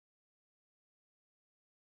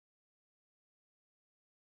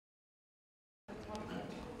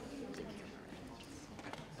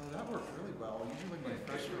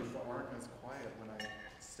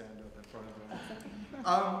in front of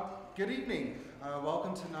them. Good evening.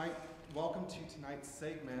 Welcome to tonight's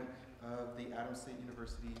segment of the Adams State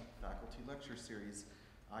University Faculty Lecture Series.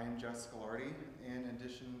 I am Jeff Scalardi, and in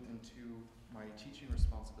addition to my teaching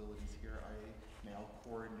responsibilities here, I now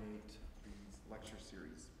coordinate these lecture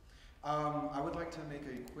series. I would like to make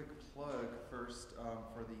a quick plug first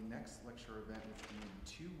for the next lecture event, which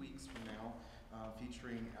will be 2 weeks from now,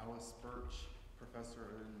 featuring Alice Birch,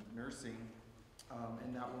 professor in nursing,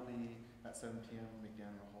 and that will be at 7 p.m.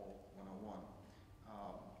 again, Hall 101.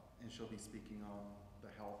 And she'll be speaking on the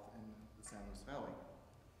health in the San Luis Valley.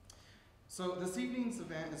 So this evening's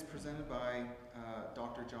event is presented by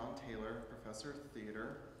Dr. John Taylor, professor of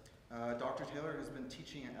theater. Dr. Taylor has been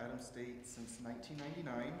teaching at Adams State since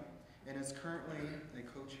 1999 and is currently a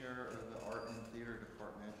co-chair of the Art and Theater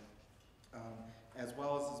Department, as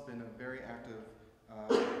well as has been a very active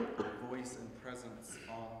voice and presence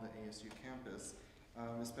on the ASU campus,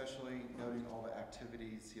 especially noting all the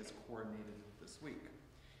activities he has coordinated this week.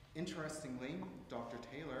 Interestingly, Dr.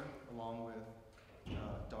 Taylor, along with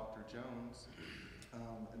Dr. Jones,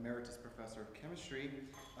 emeritus professor of chemistry,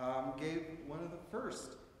 gave one of the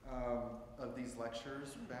first of these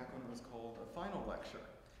lectures back when it was called a final lecture,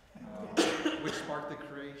 which sparked the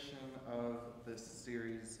creation of this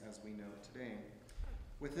series as we know it today.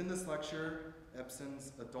 Within this lecture,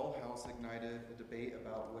 Ibsen's A Dull House ignited a debate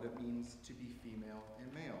about what it means to be female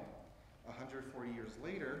and male. 140 years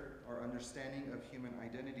later, our understanding of human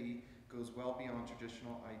identity goes well beyond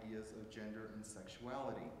traditional ideas of gender and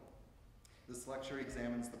sexuality. This lecture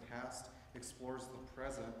examines the past, explores the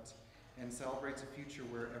present, and celebrates a future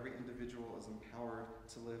where every individual is empowered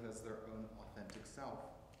to live as their own authentic self.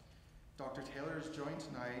 Dr. Taylor is joined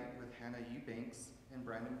tonight with Hannah Eubanks and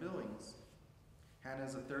Brandon Billings. Hannah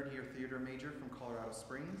is a third-year theater major from Colorado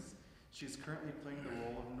Springs. She is currently playing the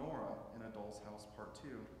role of Nora in A Doll's House Part 2.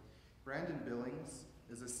 Brandon Billings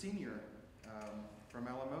is a senior from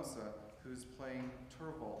Alamosa who's playing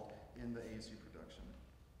Torvald in the ASU production.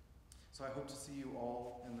 So I hope to see you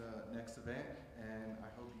all in the next event, and I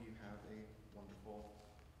hope you have a wonderful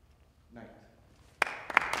night.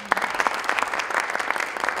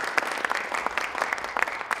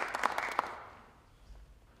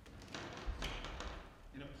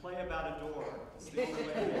 In a play about a door, it's the only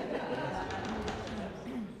way.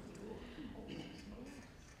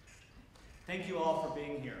 Thank you all for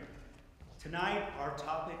being here. Tonight, our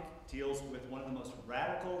topic deals with one of the most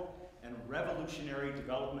radical and revolutionary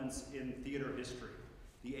developments in theater history,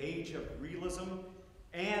 the age of realism,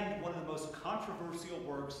 and one of the most controversial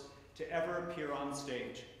works to ever appear on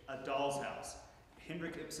stage, A Doll's House.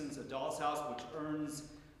 Henrik Ibsen's A Doll's House, which earns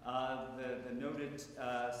the noted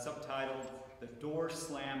subtitle, The Door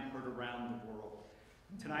Slam Heard Around the World.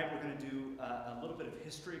 Tonight we're going to do a little bit of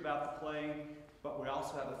history about the play, but we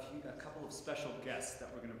also have a couple of special guests that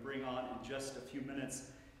we're going to bring on in just a few minutes,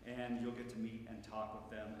 and you'll get to meet and talk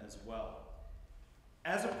with them as well.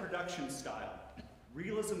 As a production style,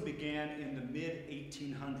 realism began in the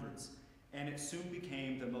mid-1800s, and it soon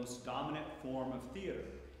became the most dominant form of theater.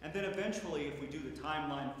 And then eventually, if we do the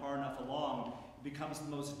timeline far enough along, it becomes the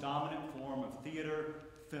most dominant form of theater,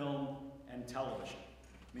 film, and television.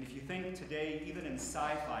 I mean, if you think today, even in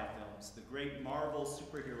sci-fi films, the great Marvel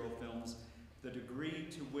superhero films, the degree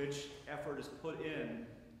to which effort is put in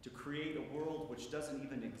to create a world which doesn't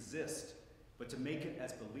even exist, but to make it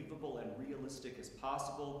as believable and realistic as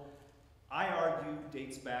possible, I argue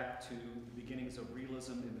dates back to the beginnings of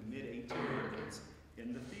realism in the mid-1800s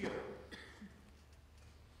in the theater.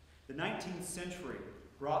 The 19th century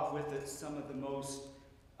brought with it some of the most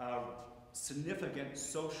significant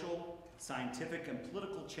social, scientific, and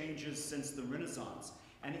political changes since the Renaissance,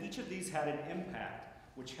 and each of these had an impact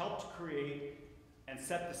which helped create and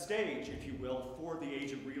set the stage, if you will, for the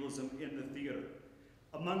age of realism in the theater.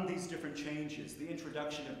 Among these different changes, the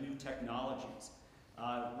introduction of new technologies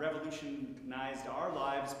revolutionized our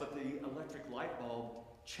lives, but the electric light bulb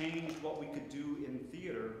changed what we could do in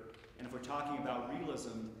theater, and if we're talking about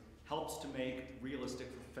realism, helps to make realistic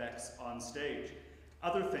effects on stage.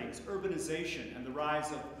 Other things, urbanization and the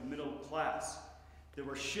rise of the middle class. There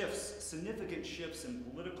were shifts, significant shifts in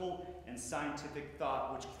political and scientific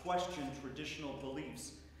thought which questioned traditional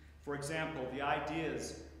beliefs. For example, the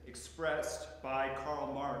ideas expressed by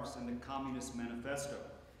Karl Marx in the Communist Manifesto,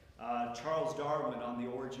 Charles Darwin on the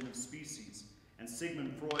origin of species, and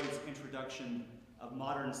Sigmund Freud's introduction of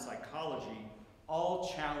modern psychology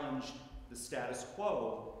all challenged the status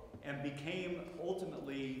quo and became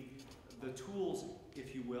ultimately the tools,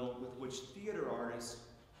 if you will, with which theater artists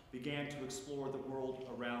began to explore the world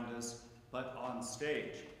around us, but on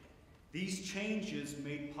stage. These changes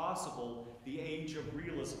made possible the age of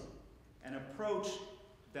realism, an approach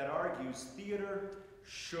that argues theater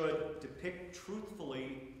should depict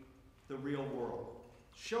truthfully the real world.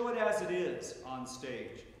 Show it as it is on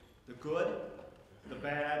stage, the good, the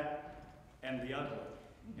bad, and the ugly.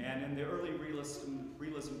 And in the early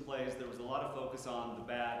realism plays, there was a lot of focus on the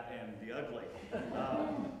bad and the ugly.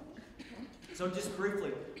 So just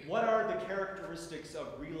briefly, what are the characteristics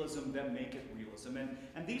of realism that make it realism?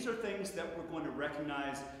 And these are things that we're going to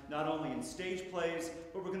recognize not only in stage plays,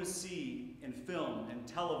 but we're going to see in film and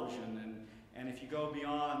television, and if you go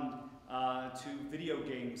beyond to video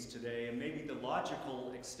games today, and maybe the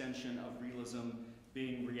logical extension of realism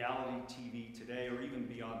being reality TV today, or even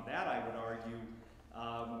beyond that, I would argue,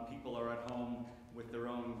 when people are at home with their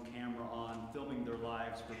own camera on, filming their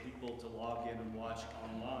lives for people to log in and watch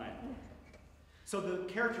online. So the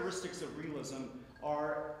characteristics of realism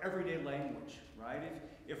are everyday language, right?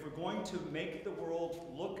 If we're going to make the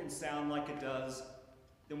world look and sound like it does,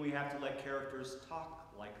 then we have to let characters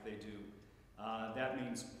talk like they do. That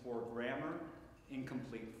means poor grammar,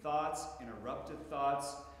 incomplete thoughts, interrupted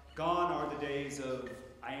thoughts. Gone are the days of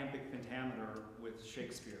iambic pentameter with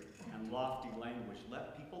Shakespeare and lofty language.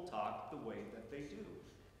 Let people talk the way that they do.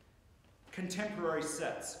 Contemporary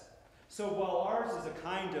sets. So while ours is a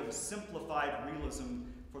kind of simplified realism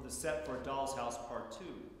for the set for Doll's House Part 2,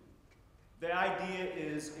 the idea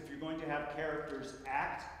is if you're going to have characters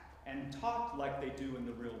act and talk like they do in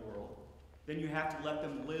the real world, then you have to let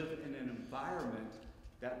them live in an environment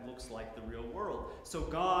that looks like the real world. So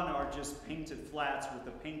gone are just painted flats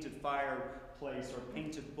with a painted fireplace or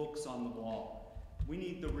painted books on the wall. We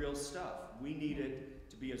need the real stuff. We need it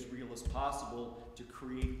to be as real as possible to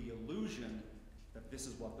create the illusion that this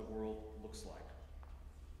is what the world looks like.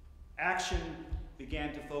 Action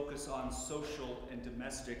began to focus on social and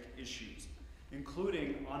domestic issues,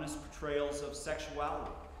 including honest portrayals of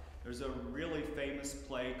sexuality. There's a really famous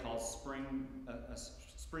play called Spring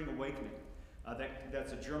Awakening.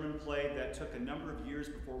 That's a German play that took a number of years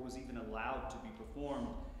before it was even allowed to be performed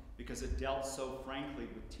because it dealt so frankly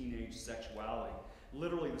with teenage sexuality.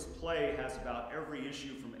 Literally, this play has about every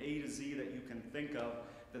issue from A to Z that you can think of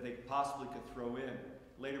that they possibly could throw in.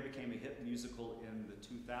 Later became a hit musical in the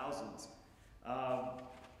 2000s.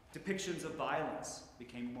 Depictions of violence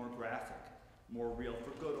became more graphic, more real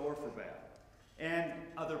for good or for bad. And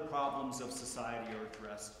other problems of society are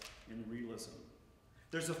addressed in realism.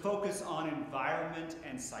 There's a focus on environment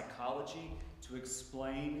and psychology to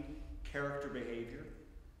explain character behavior.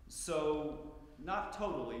 So, not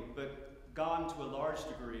totally, but gone to a large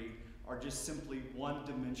degree are just simply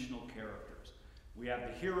one-dimensional characters. We have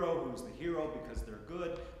the hero who's the hero because they're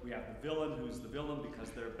good, we have the villain who's the villain because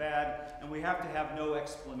they're bad, and we have to have no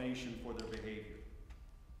explanation for their behavior.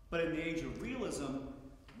 But in the age of realism,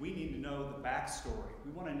 we need to know the backstory.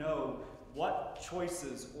 We want to know what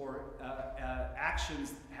choices or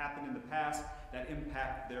actions happened in the past that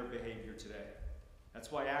impact their behavior today.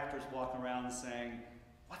 That's why actors walk around saying,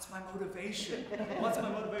 "What's my motivation? What's my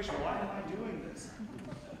motivation? Why am I doing this?"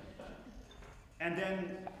 And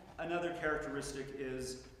then another characteristic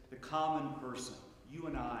is the common person. You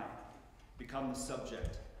and I become the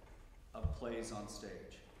subject of plays on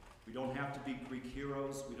stage. We don't have to be Greek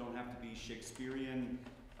heroes. We don't have to be Shakespearean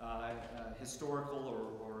historical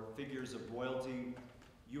or figures of royalty.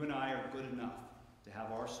 You and I are good enough to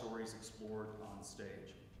have our stories explored on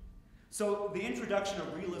stage. So the introduction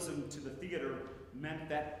of realism to the theater meant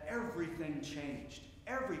that everything changed.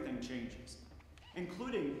 Everything changes,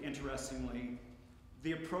 including, interestingly,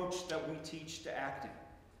 the approach that we teach to acting.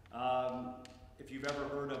 If you've ever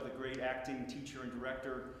heard of the great acting teacher and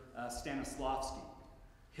director Stanislavski,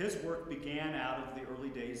 his work began out of the early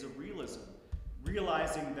days of realism,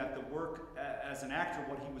 realizing that the work as an actor,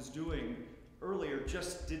 what he was doing earlier,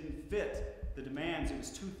 just didn't fit the demands. It was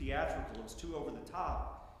too theatrical, it was too over the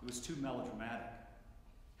top, it was too melodramatic.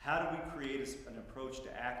 How do we create an approach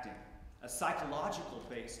to acting, a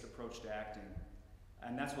psychological-based approach to acting?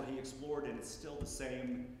 And that's what he explored, and it's still the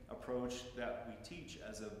same approach that we teach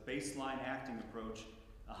as a baseline acting approach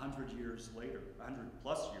 100 years later, 100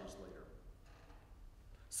 plus years later.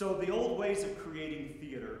 So the old ways of creating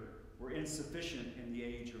theater were insufficient in the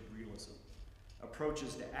age of realism.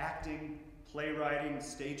 Approaches to acting, playwriting,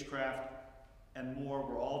 stagecraft, and more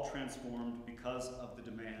were all transformed because of the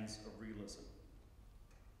demands of realism.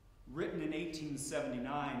 Written in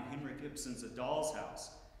 1879, Henrik Ibsen's A Doll's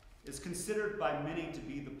House is considered by many to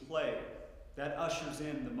be the play that ushers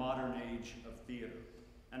in the modern age of theater.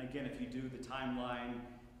 And again, if you do the timeline,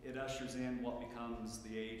 it ushers in what becomes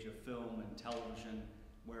the age of film and television,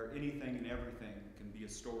 where anything and everything can be a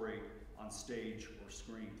story on stage or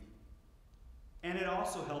screen. And it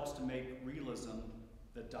also helps to make realism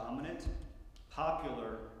the dominant,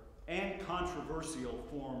 popular, and controversial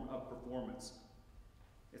form of performance.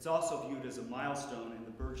 It's also viewed as a milestone in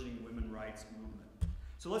the burgeoning women's rights movement.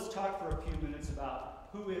 So let's talk for a few minutes about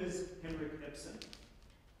who is Henrik Ibsen.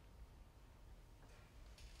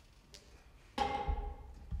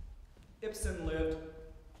 Ibsen lived,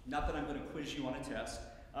 not that I'm going to quiz you on a test,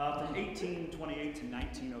 from 1828 to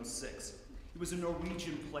 1906. He was a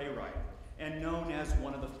Norwegian playwright and known as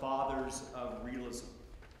one of the fathers of realism.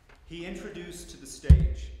 He introduced to the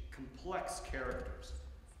stage complex characters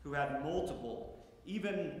who had multiple,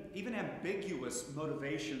 even ambiguous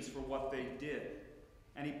motivations for what they did.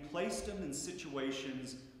 And he placed them in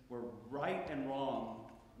situations where right and wrong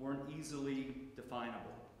weren't easily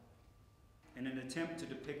definable. In an attempt to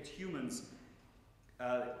depict humans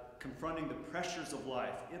confronting the pressures of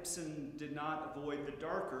life, Ibsen did not avoid the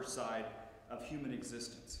darker side of human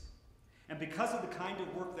existence. And because of the kind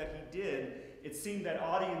of work that he did, it seemed that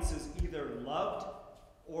audiences either loved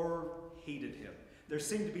or hated him. There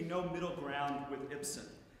seemed to be no middle ground with Ibsen.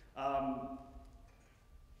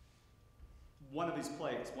 One of his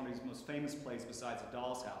plays, one of his most famous plays besides A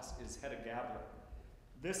Doll's House, is Hedda Gabler.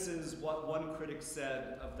 This is what one critic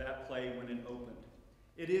said of that play when it opened.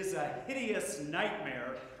 It is a hideous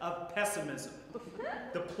nightmare of pessimism.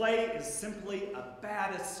 The play is simply a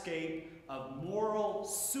bad escape of moral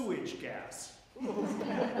sewage gas.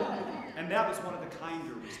 And that was one of the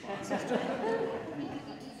kinder responses to it.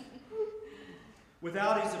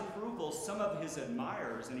 Without his approval, some of his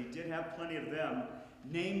admirers, and he did have plenty of them,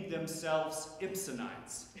 named themselves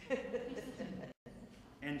Ibsenites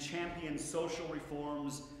and championed social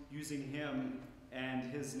reforms using him and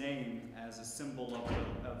his name as a symbol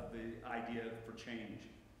of the idea for change.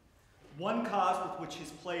 One cause with which his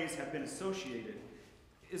plays have been associated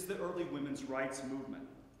is the early women's rights movement,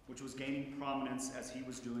 which was gaining prominence as he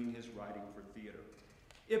was doing his writing for theater.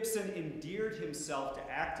 Ibsen endeared himself to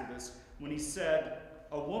activists when he said,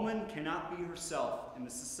 "A woman cannot be herself in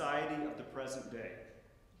the society of the present day,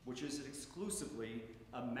 which is exclusively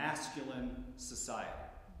a masculine society,"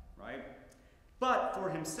 right? But for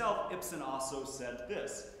himself, Ibsen also said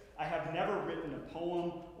this, "I have never written a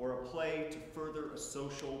poem or a play to further a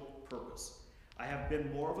social purpose. I have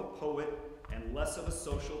been more of a poet and less of a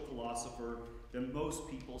social philosopher than most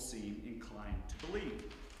people seem inclined to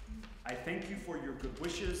believe. I thank you for your good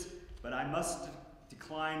wishes, but I must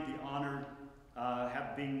decline the honor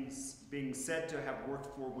being said to have worked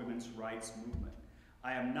for women's rights movement.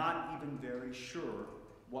 I am not even very sure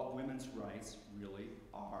what women's rights really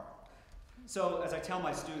are." So, as I tell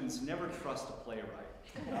my students, never trust a playwright,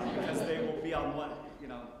 because they will be on one,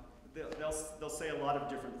 they'll say a lot of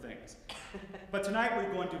different things. But tonight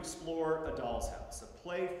we're going to explore A Doll's House, a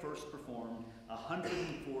play first performed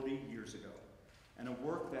 140 years ago, and a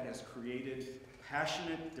work that has created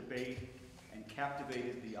passionate debate and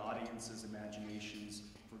captivated the audience's imaginations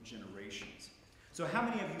for generations. So how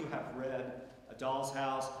many of you have read A Doll's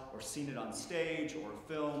House, or seen it on stage, or a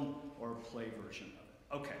film, or a play version of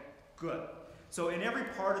it? Okay, good. So in every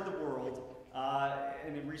part of the world,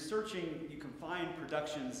 and in researching, you can find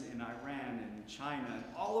productions in Iran and China,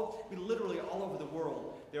 and literally all over the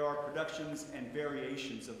world, there are productions and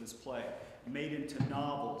variations of this play, made into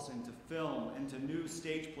novels, into film, into new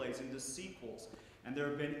stage plays, into sequels. And there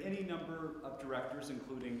have been any number of directors,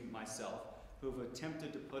 including myself, who have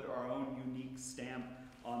attempted to put our own unique stamp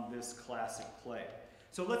on this classic play.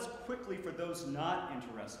 So let's quickly, for those not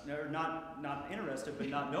interested, or not interested, but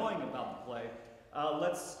not knowing about the play,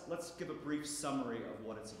 let's give a brief summary of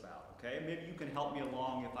what it's about, okay? Maybe you can help me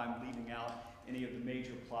along if I'm leaving out any of the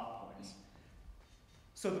major plot points.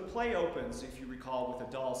 So the play opens, if you recall, with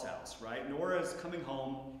A Doll's House, right? Nora is coming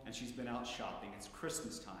home and she's been out shopping. It's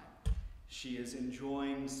Christmas time. She is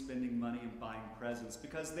enjoying spending money and buying presents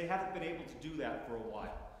because they haven't been able to do that for a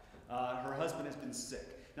while. Her husband has been sick.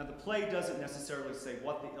 Now the play doesn't necessarily say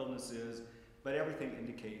what the illness is, but everything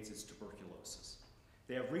indicates it's tuberculosis.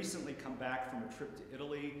 They have recently come back from a trip to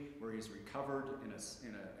Italy where he's recovered in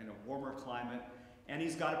a warmer climate, and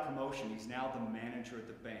he's got a promotion. He's now the manager at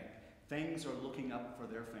the bank. Things are looking up for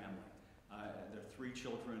their family. Their 3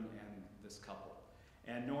 children and this couple.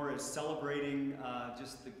 And Nora is celebrating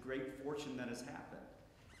just the great fortune that has happened.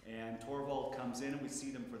 And Torvald comes in and we see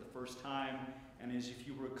them for the first time. And as if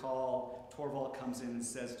you recall, Torvald comes in and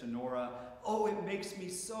says to Nora, "Oh, it makes me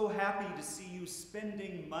so happy to see you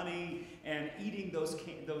spending money and eating those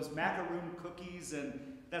macaroon cookies."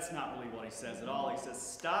 And that's not really what he says at all. He says,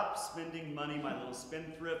 "Stop spending money, my little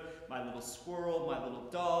spendthrift, my little squirrel, my little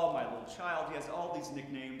doll, my little child." He has all these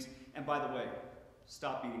nicknames. And by the way,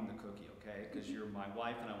 stop eating the cookie, okay? Because you're my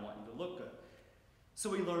wife and I want you to look good. So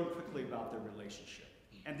we learn quickly about their relationship.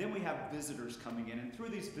 And then we have visitors coming in, and through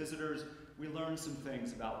these visitors, we learn some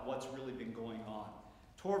things about what's really been going on.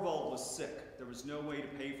 Torvald was sick. There was no way to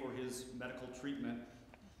pay for his medical treatment.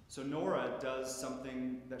 So Nora does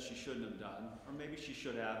something that she shouldn't have done, or maybe she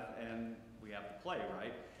should have, and we have the play,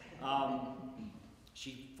 right?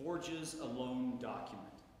 She forges a loan document.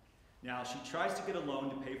 Now, she tries to get a loan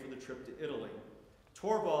to pay for the trip to Italy.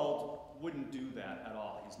 Torvald wouldn't do that at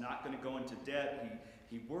all. He's not going to go into debt.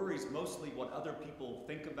 He worries mostly what other people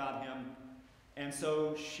think about him. And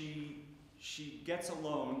so she gets a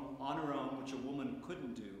loan on her own, which a woman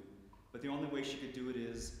couldn't do. But the only way she could do it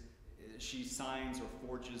is she signs or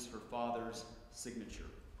forges her father's signature.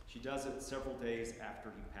 She does it several days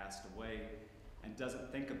after he passed away and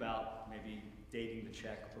doesn't think about maybe dating the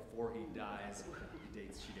check before he dies. She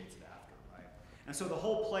dates it after, right? And so the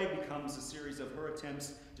whole play becomes a series of her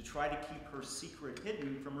attempts to try to keep her secret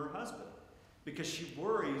hidden from her husband, because she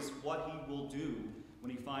worries what he will do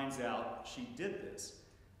when he finds out she did this.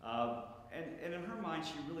 And in her mind,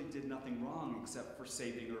 she really did nothing wrong except for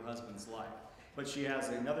saving her husband's life. But she has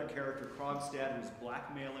another character, Krogstad, who's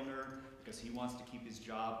blackmailing her because he wants to keep his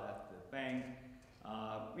job at the bank.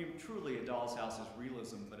 Truly, A Doll's House is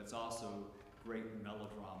realism, but it's also great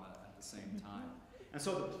melodrama at the same time. And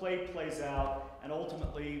so the play plays out, and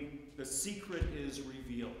ultimately, the secret is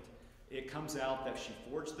revealed. It comes out that she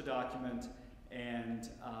forged the document, and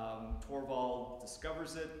Torvald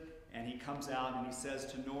discovers it, and he comes out and he says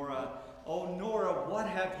to Nora, "Oh, Nora, what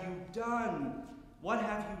have you done? What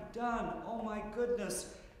have you done? Oh my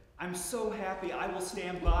goodness, I'm so happy, I will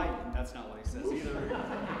stand by you." And that's not what he says either.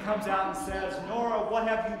 He comes out and says, "Nora, what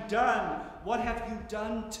have you done? What have you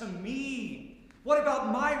done to me? What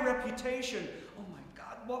about my reputation? Oh my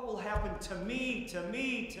God, what will happen to me, to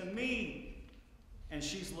me, to me?" And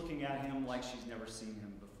she's looking at him like she's never seen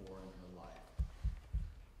him before in her life.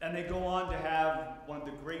 And they go on to have one of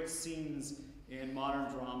the great scenes in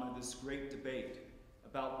modern drama, this great debate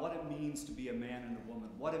about what it means to be a man and a woman,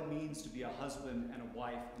 what it means to be a husband and a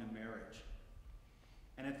wife in a marriage.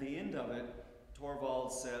 And at the end of it,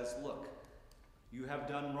 Torvald says, "Look, you have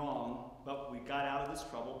done wrong, but we got out of this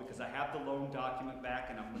trouble because I have the loan document back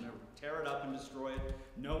and I'm going to tear it up and destroy it.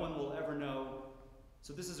 No one will ever know.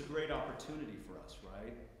 So this is a great opportunity for us,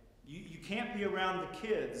 right? You can't be around the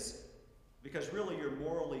kids because really you're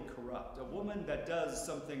morally corrupt. A woman that does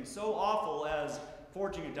something so awful as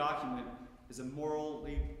forging a document is a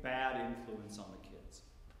morally bad influence on the kids.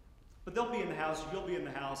 But they'll be in the house, you'll be in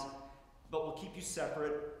the house, but we'll keep you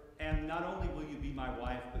separate, and not only will you be my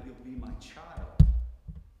wife, but you'll be my child.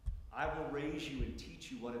 I will raise you and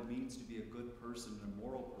teach you what it means to be a good person and a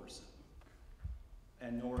moral person."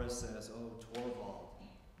 And Nora says, "Oh, Torvald,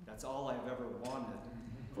 that's all I've ever wanted.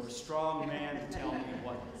 For a strong man to tell me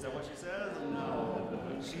what..." Is that what she says?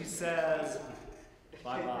 No. She says,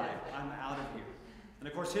 "Bye-bye, I'm out of here." And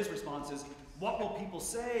of course his response is, "What will people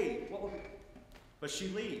say? What will..." But she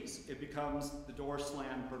leaves. It becomes the door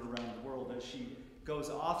slam heard around the world as she goes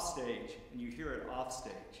off stage, and you hear it off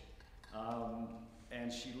stage.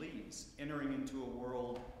 And she leaves, entering into a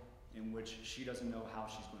world in which she doesn't know how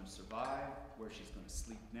she's going to survive, where she's going to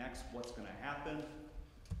sleep next, what's going to happen.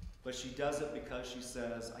 But she does it because she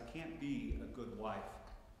says, "I can't be a good wife.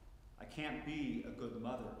 I can't be a good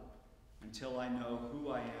mother until I know who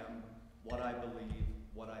I am, what I believe,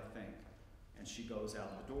 what I think." And she goes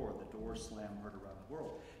out the door slam heard around the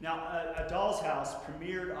world. Now, A Doll's House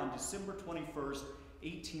premiered on December 21st,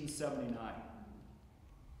 1879.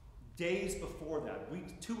 Days before that,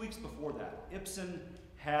 2 weeks before that, Ibsen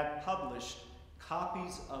had published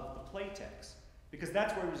copies of the play text, because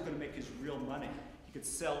that's where he was going to make his real money. He could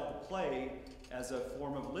sell the play as a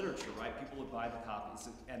form of literature, right? People would buy the copies.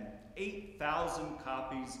 And 8,000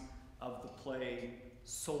 copies of the play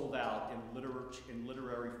sold out in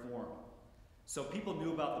literary form. So people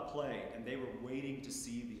knew about the play, and they were waiting to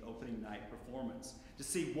see the opening night performance, to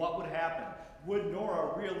see what would happen. Would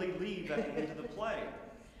Nora really leave at the end of the play?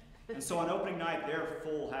 And so on opening night, they're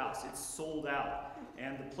full house. It's sold out.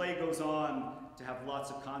 And the play goes on to have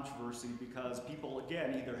lots of controversy because people,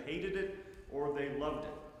 again, either hated it or they loved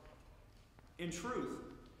it. In truth,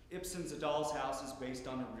 Ibsen's A Doll's House is based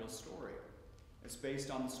on a real story. It's based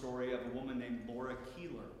on the story of a woman named Laura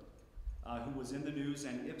Keeler, who was in the news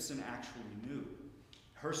and Ibsen actually knew.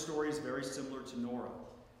 Her story is very similar to Nora.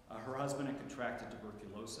 Her husband had contracted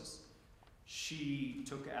tuberculosis. She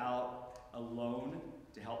took out a loan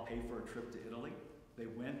to help pay for a trip to Italy. They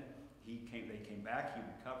went, they came back, he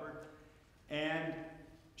recovered, and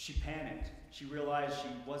she panicked. She realized she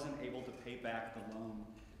wasn't able to pay back the loan,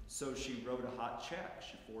 so she wrote a hot check.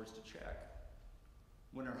 She forged a check.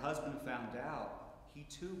 When her husband found out, he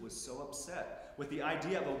too was so upset with the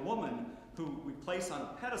idea of a woman who we place on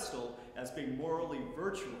a pedestal as being morally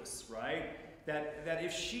virtuous, right? That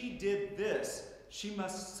if she did this, she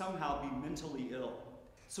must somehow be mentally ill.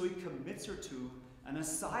 So he commits her to an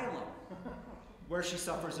asylum where she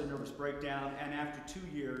suffers a nervous breakdown, and after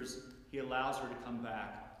 2 years, he allows her to come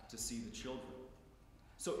back to see the children.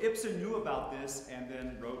 So Ibsen knew about this and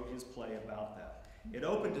then wrote his play about that. It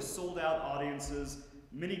opened to sold-out audiences.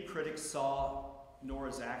 Many critics saw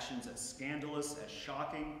Nora's actions as scandalous, as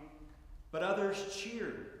shocking, but others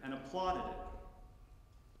cheered and applauded it.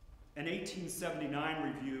 An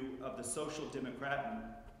 1879 review of the Social Democraten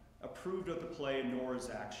approved of the play and Nora's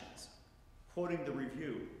actions. Quoting the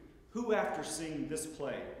review, "Who, after seeing this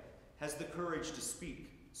play, has the courage to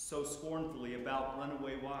speak so scornfully about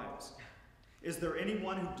runaway wives? Is there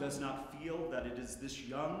anyone who does not feel that it is this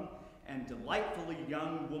young and delightfully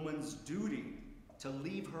young woman's duty to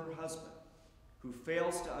leave her husband, who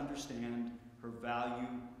fails to understand her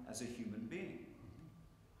value as a human being?"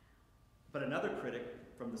 But another critic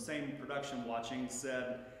from the same production watching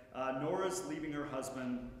said, Nora's leaving her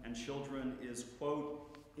husband and children is,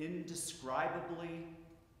 quote, indescribably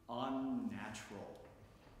unnatural.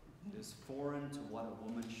 It is foreign to what a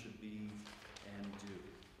woman should be and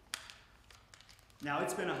do. Now,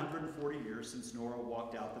 it's been 140 years since Nora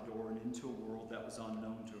walked out the door and into a world that was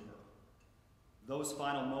unknown to her. Those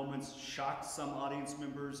final moments shocked some audience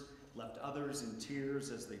members, left others in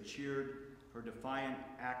tears as they cheered her defiant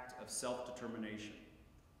act of self-determination.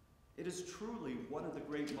 It is truly one of the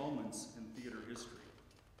great moments in theater history.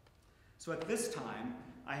 So at this time,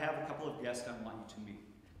 I have a couple of guests I want you to meet.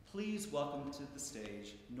 Please welcome to the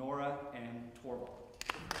stage Nora and Torvald.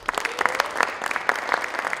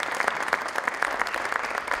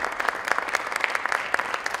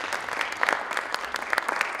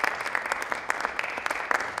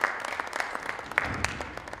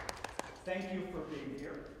 Thank you for being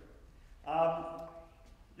here.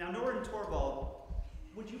 Now, Nora and Torvald,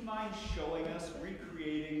 would you mind showing us,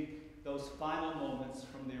 recreating those final moments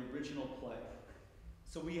from the original play?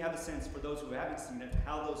 So we have a sense, for those who haven't seen it,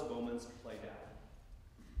 how those moments played out.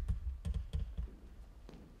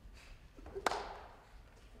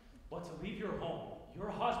 But to leave your home, your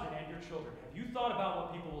husband, and your children, have you thought about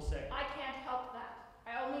what people will say? I can't help that.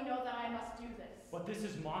 I only know that I must do this. But this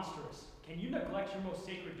is monstrous. Can you neglect your most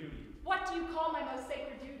sacred duty? What do you call my most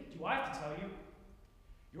sacred duty? Do I have to tell you?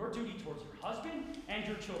 Your duty towards your husband and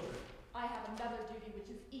your children. I have another duty which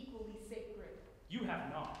is equally sacred. You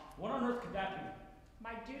have not. What on earth could that be?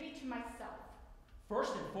 My duty to myself.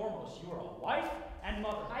 First and foremost, you are a wife and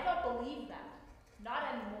mother. I don't believe that. Not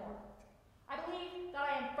anymore. I believe that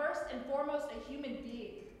I am first and foremost a human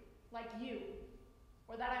being, like you,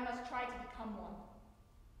 or that I must try to become one.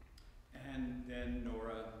 And then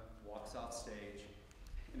Nora walks off stage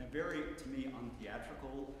in a very, to me,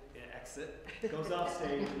 untheatrical exit, goes off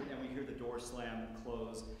stage, and we hear the door slam and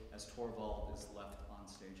close as Torvald is left on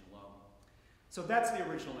stage alone. So that's the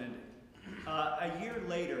original ending. A year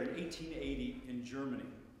later, in 1880, in Germany,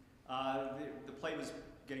 the play was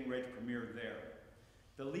getting ready to premiere there.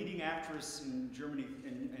 The leading actress in Germany,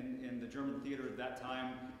 in the German theater at that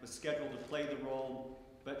time, was scheduled to play the role,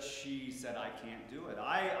 but she said, I can't do it.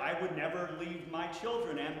 I would never leave my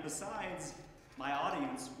children, and besides, my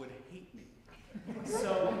audience would hate me.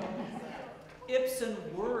 So Ibsen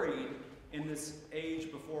worried in this age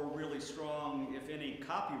before really strong, if any,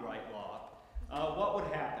 copyright law, what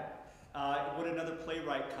would happen? Would another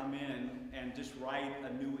playwright come in and just write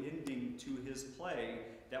a new ending to his play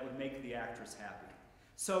that would make the actress happy?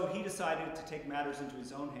 So he decided to take matters into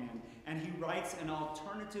his own hand, and he writes an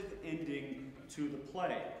alternative ending to the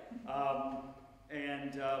play.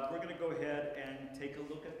 We're going to go ahead and take a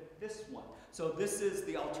look at this one. So this is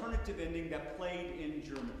the alternative ending that played in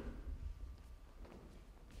Germany.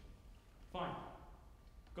 Fine.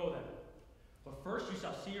 Go then. But first you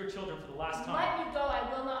shall see your children for the last time. Let me go. I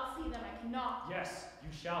will not see them. I cannot. Yes, you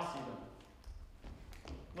shall see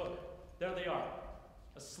them. Look, there they are,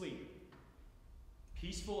 asleep,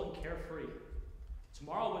 peaceful and carefree.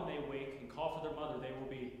 Tomorrow when they wake and call for their mother, they will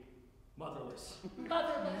be motherless.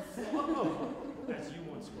 Motherless. As you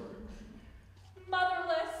once were.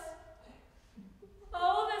 Motherless.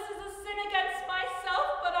 Oh, this is a sin against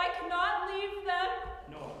myself, but I cannot leave them.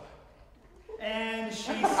 No. And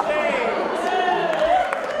she stays.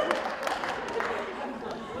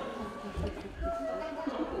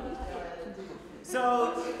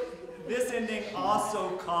 So this ending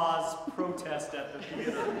also caused protest at the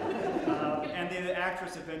theater. And the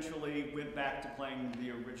actress eventually went back to playing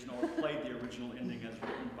the original, or played the original ending as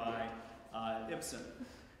written by Ibsen.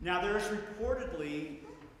 Now there's reportedly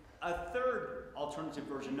a third alternative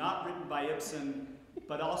version, not written by Ibsen,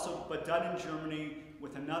 but done in Germany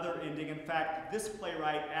with another ending. In fact, this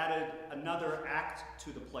playwright added another act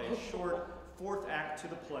to the play, a short fourth act to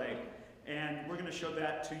the play, and we're going to show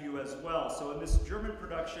that to you as well. So in this German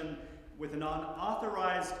production with an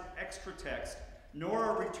unauthorized extra text,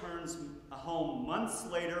 Nora returns home months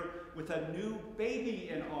later with a new baby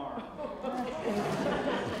in arms.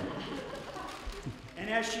 And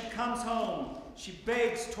as she comes home, she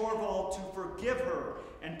begs Torvald to forgive her,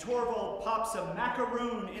 and Torvald pops a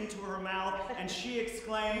macaroon into her mouth, and she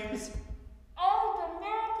exclaims, "Oh, the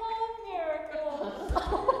miracle of miracles!"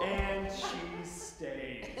 and she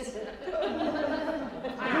stays.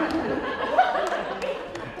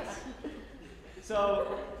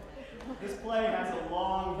 So, this play has a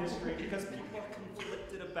long history because people are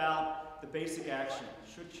conflicted about the basic action.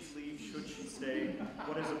 Should she leave? Should she stay?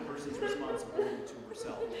 What is a person's responsibility to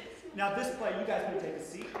herself? Now, this play, you guys may take a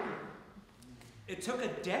seat. It took a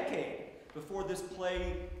decade before this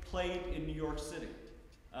play played in New York City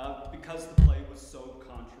because the play was so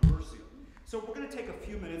controversial. So we're going to take a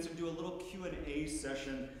few minutes and do a little Q&A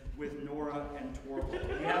session with Nora and Torvald.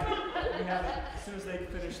 We have as soon as they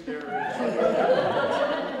finish their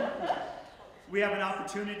we have an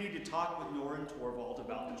opportunity to talk with Nora and Torvald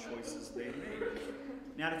about the choices they made.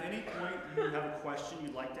 Now, if at any point you have a question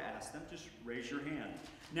you'd like to ask them, just raise your hand.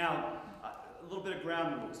 Now, a little bit of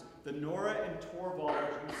ground rules. The Nora and Torvald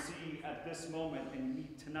you see at this moment and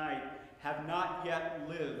meet tonight have not yet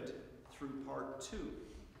lived through part 2.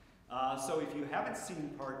 So if you haven't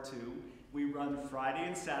seen part 2, we run Friday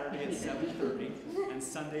and Saturday at 7:30 and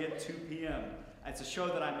Sunday at 2 p.m. It's a show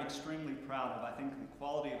that I'm extremely proud of. I think the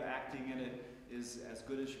quality of acting in it is as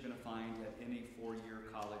good as you're going to find at any 4-year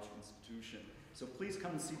college institution. So please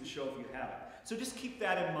come and see the show if you haven't. So just keep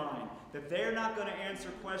that in mind, that they're not going to answer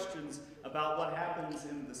questions about what happens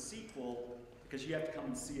in the sequel, because you have to come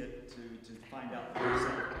and see it to find out for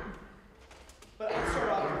yourself. But I'll start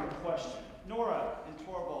off with a question. Nora and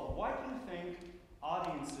Torvald, why do you think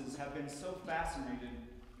audiences have been so fascinated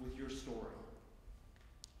with your story?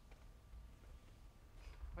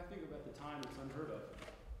 I think about the time it's unheard of.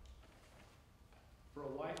 For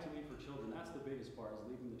a wife to leave her children, that's the biggest part, is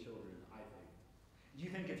leaving the children, I think. Do you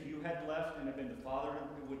think if you had left and had been the father,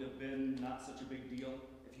 it would have been not such a big deal?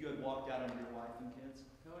 If you had walked out on your wife and kids?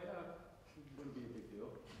 Hell yeah, it wouldn't be a big deal.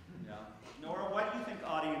 Yeah. Nora, why do you think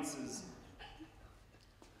audiences...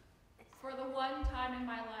 For the one time in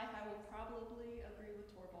my life, I will probably agree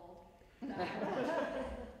with Torvald.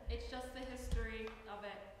 It's just the history of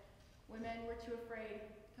it. Women were too afraid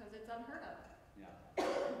because it's unheard of. Yeah.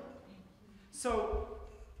 So,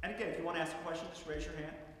 and again, if you want to ask a question, just raise your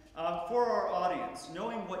hand. For our audience,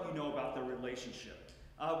 knowing what you know about their relationship,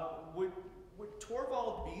 would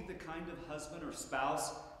Torvald be the kind of husband or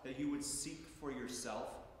spouse that you would seek for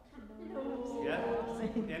yourself? No. Yeah?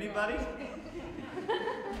 Anybody?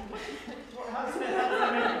 How does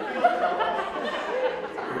that make you feel?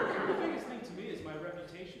 The biggest thing to me is my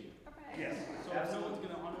reputation. Okay. Yes. So if no one's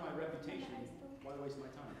going to honor my reputation, why waste my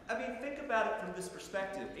time? I mean, think about it from this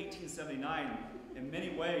perspective. 1879, in many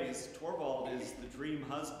ways, Torvald is the dream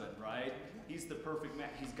husband, right? He's the perfect man.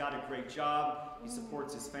 He's got a great job. He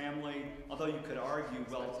supports his family. Although you could argue,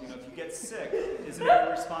 well, you know, if you get sick, isn't it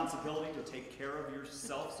your responsibility to take care of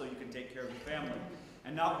yourself so you can take care of your family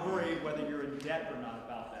and not worry whether you're in debt or not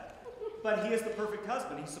about that? But he is the perfect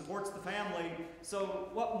husband. He supports the family. So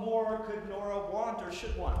what more could Nora want or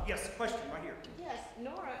should want? Yes, question right here. Yes,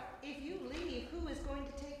 Nora, if you leave, who is going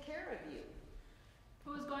to take care of you?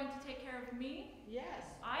 Who is going to take care of me? Yes.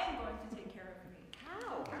 I am going to take care of me.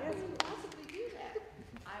 How? How can you possibly do that?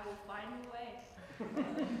 I will find a way.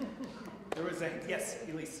 There was a, yes,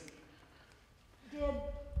 Elise. Did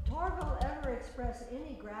Torvald ever express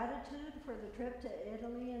any gratitude for the trip to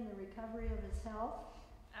Italy and the recovery of his health?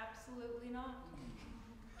 Absolutely not.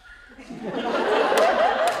 I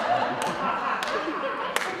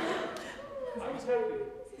was happy.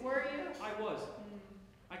 Were you? I was.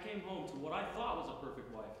 I came home to what I thought was a perfect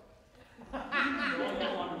wife. All I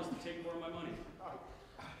wanted was to take more of my money.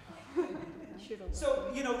 So,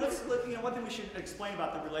 you know, one thing we should explain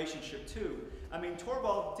about the relationship too. I mean,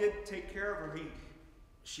 Torvald did take care of her.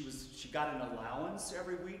 She got an allowance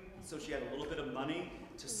every week, so she had a little bit of money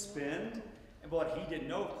to spend. And what he didn't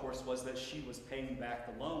know, of course, was that she was paying back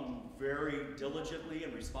the loan very diligently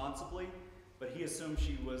and responsibly. But he assumed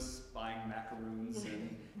she was buying macaroons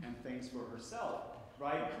and things for herself,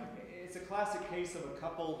 right? It's a classic case of a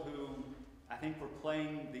couple who I think were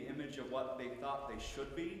playing the image of what they thought they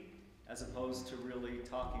should be, as opposed to really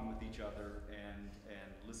talking with each other and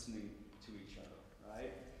listening to each other,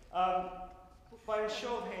 right? By a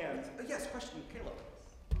show of hands. Yes, question, Caleb.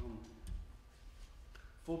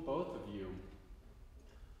 For both of you,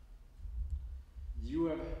 you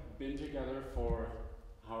have been together for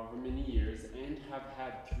however many years and have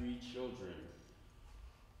had 3 children.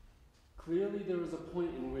 Clearly there was a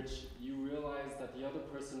point in which you realized that the other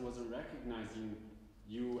person wasn't recognizing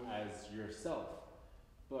you as yourself,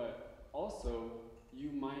 but also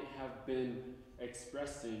you might have been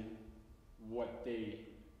expressing what they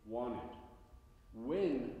wanted.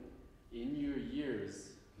 When, in your years,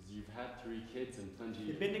 because you've had 3 kids and plenty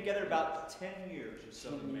You've been together about 10 years or so.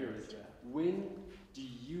 10 years. Yeah. When do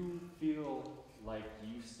you feel like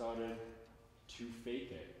you started to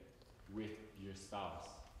fake it with your spouse?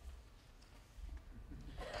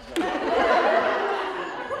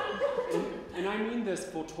 and I mean this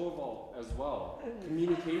for Torvald as well.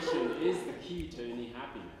 Communication is the key to any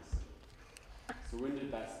happiness. So when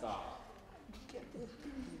did that stop?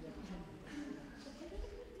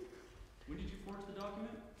 When did you forge the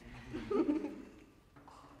document?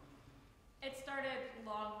 It started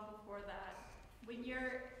long before that. When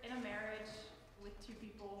you're in a marriage with 2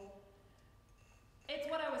 people, it's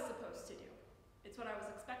what I was supposed to do. It's what I was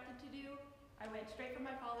expected to do. I went straight from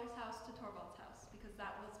my father's house to Torvald's house because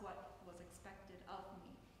that was what was expected of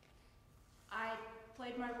me. I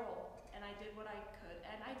played my role and I did what I could,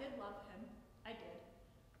 and I did love him. I did.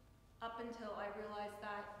 Up until I realized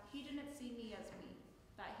that he didn't see me as me,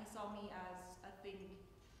 that he saw me as a thing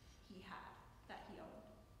he had, that he owned.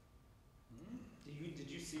 Did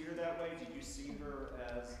you see her that way? Did you see her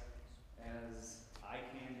as eye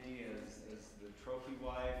candy, as the trophy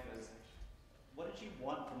wife? What did you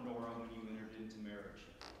want from Nora when you entered into marriage?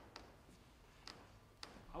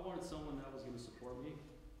 I wanted someone that was going to support me,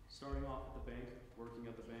 starting off at the bank, working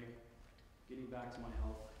at the bank, getting back to my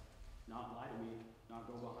health, not lie to me, not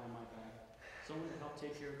go behind my back, someone to help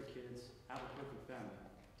take care of the kids, have a perfect family.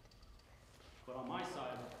 But on my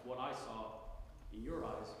side, what I saw in your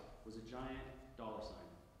eyes was a giant dollar sign.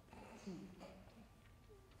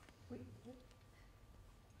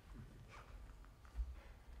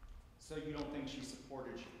 So you don't think she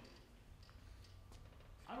supported you?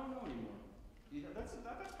 I don't know anymore. You know, that's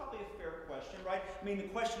probably a fair question, right? I mean, the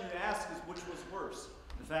question to ask is which was worse?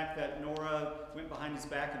 The fact that Nora went behind his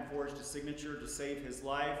back and forged a signature to save his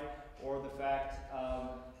life, or the fact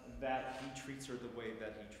that he treats her the way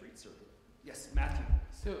that he treats her? Yes, Matthew.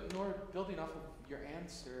 So, Nora, building off of your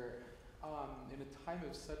answer, in a time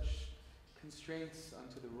of such constraints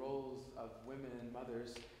onto the roles of women and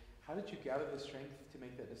mothers, how did you gather the strength to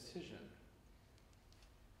make that decision?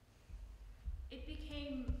 It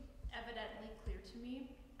became evidently clear to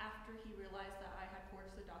me after he realized that I had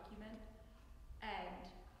forged the document, and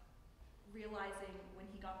realizing when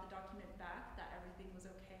he got the document back that everything was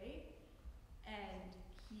okay, and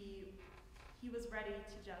he was ready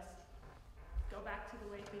to just go back to the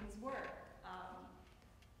way things were.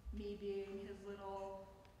 Me being his little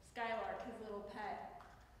skylark, his little pet.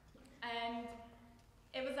 And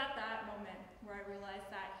it was at that moment where I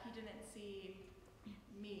realized that he didn't see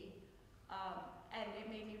me. And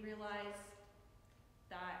it made me realize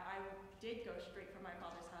that I did go straight from my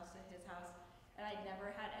father's house to his house, and I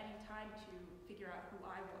never had any time to figure out who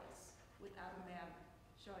I was without a man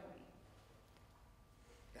showing me.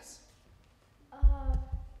 Yes.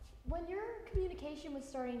 When your communication was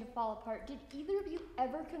starting to fall apart, did either of you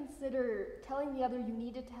ever consider telling the other you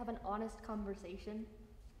needed to have an honest conversation?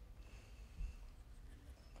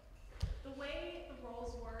 The way the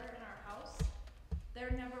roles were in our house,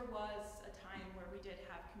 there never was a time where we did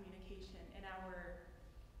have communication. In our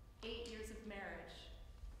 8 years of marriage,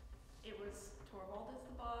 it was Torvald is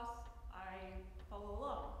the boss, I follow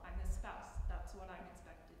along, I'm his spouse, that's what I'm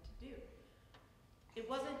expected to do. It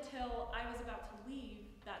wasn't till I was about to leave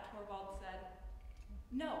that Torvald said,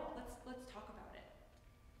 no, let's talk about it.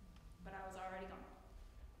 But I was already gone.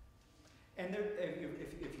 And there,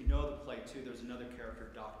 if you know the play too, there's another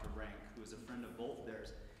character, Dr. Rank, who is a friend of both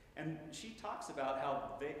theirs. And she talks about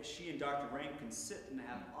how she and Dr. Rank can sit and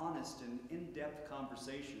have honest and in-depth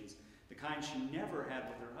conversations, the kind she never had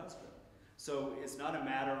with her husband. So it's not a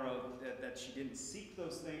matter of that she didn't seek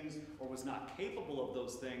those things or was not capable of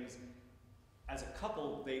those things. As a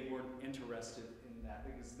couple, they weren't interested in that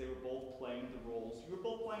because they were both playing the roles. You were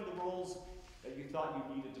both playing the roles that you thought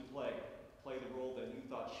you needed to play the role that you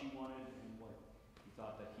thought she wanted and what you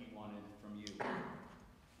thought that he wanted from you.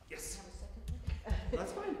 Yes. Have a second?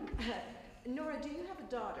 That's fine. Nora, do you have a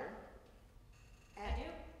daughter? I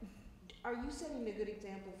do. Are you setting a good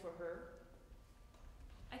example for her?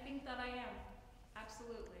 I think that I am,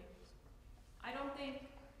 absolutely. I don't think,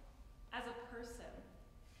 as a person,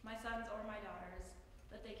 my sons or my daughters,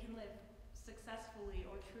 that they can live successfully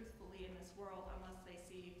or truthfully in this world unless they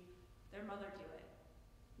see their mother do it.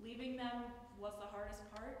 Leaving them was the hardest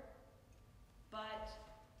part, but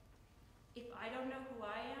if I don't know who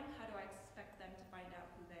I am, how do I expect them to find out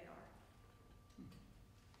who they are?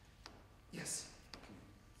 Yes.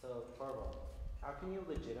 So, Torvald, how can you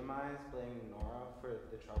legitimize blaming Nora for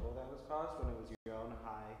the trouble that was caused when it was your own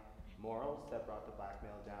high morals that brought the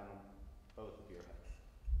blackmail down on both of your heads?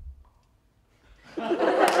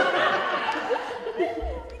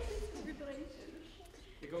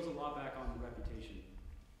 It goes a lot back on reputation.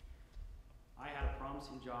 I had a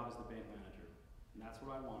promising job as the bank manager, and that's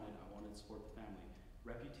what I wanted. I wanted to support the family.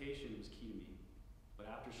 Reputation was key to me, but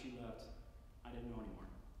after she left, I didn't know anymore.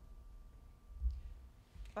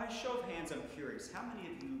 By show of hands, I'm curious, how many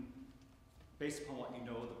of you, based upon what you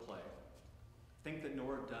know of the play, think that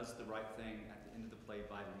Nora does the right thing at the end of the play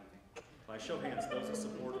by leaving? By show of hands, those that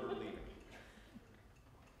support her leaving.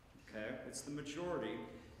 Okay, it's the majority.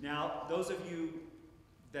 Now, those of you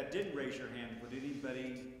that didn't raise your hand, would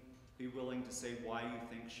anybody be willing to say why you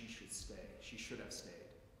think she should stay? She should have stayed.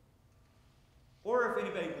 Or if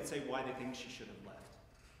anybody would say why they think she should have left.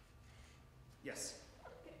 Yes?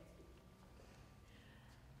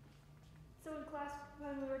 So in class,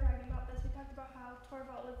 when we were talking about this, we talked about how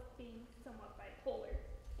Torvald was being somewhat bipolar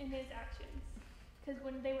in his actions. Because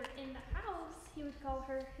when they were in the house, he would call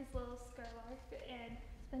her his little Scarlark and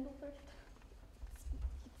Spindlethrift,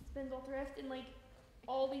 and like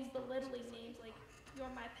all these belittling names, like you're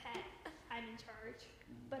my pet, I'm in charge.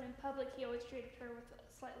 But in public, he always treated her with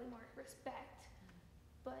slightly more respect.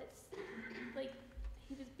 But like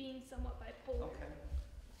he was being somewhat bipolar. Okay.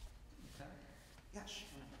 Okay. Yes.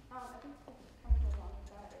 I think it's kind of along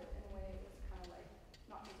with that. In a way, it was kind of like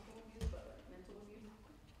not physical abuse, but like mental abuse.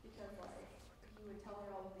 Because like he would tell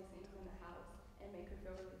her all of these things in the house and make her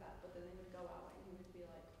feel really bad, but then they would go out and he would be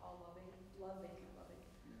like all loving.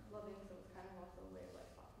 So it's kind of also a way of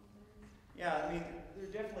like softening things. Yeah, I mean,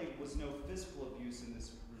 there definitely was no physical abuse in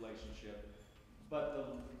this relationship,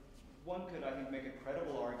 but one could, I think, make a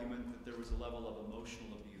credible argument that there was a level of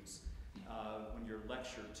emotional abuse when you're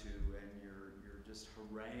lectured to and you're just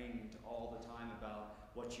harangued all the time about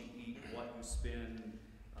what you eat, what you spend,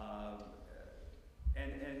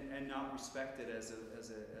 and not respected as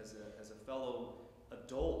a fellow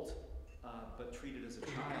adult, but treated as a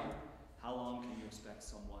child. How long can you expect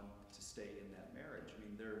someone to stay in that marriage? I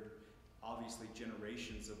mean, there are obviously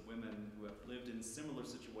generations of women who have lived in similar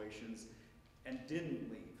situations and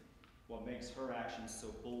didn't leave. What makes her actions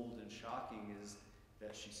so bold and shocking is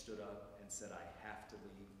that she stood up and said, I have to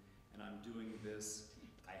leave, and I'm doing this,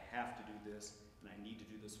 I have to do this, and I need to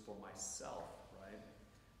do this for myself, right?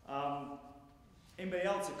 Anybody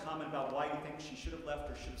else a comment about why you think she should have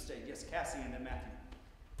left or should have stayed? Yes, Cassie, and then Matthew.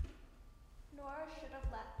 Nora should have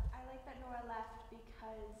left. I like that Nora left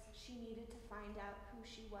because she needed to find out who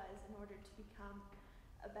she was in order to become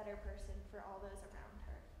a better person for all those around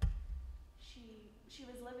her. She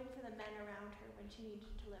was living for the men around her when she needed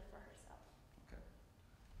to live for herself. Okay.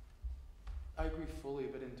 I agree fully,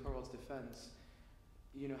 but in Torvald's defense,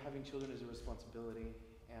 you know, having children is a responsibility,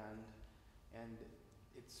 and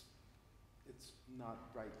it's not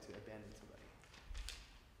right to abandon somebody.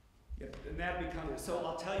 Yeah, and that becomes, so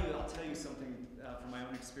I'll tell you something from my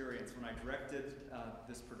own experience. When I directed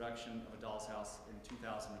this production of A Doll's House in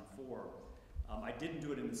 2004, I didn't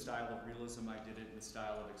do it in the style of realism, I did it in the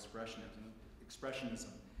style of expressionism.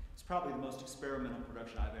 It's probably the most experimental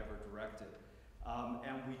production I've ever directed.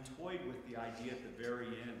 And we toyed with the idea at the very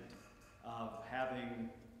end of having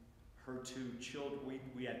her two children,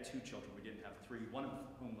 we had two children, we didn't have three, one of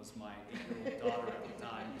whom was my 8-year-old daughter at the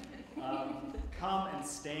time, come and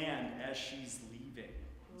stand as she's leaving.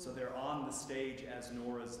 So they're on the stage as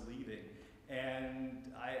Nora's leaving. And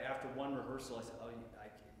after one rehearsal, I said,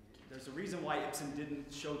 there's a reason why Ibsen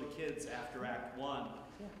didn't show the kids after Act 1,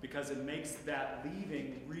 because it makes that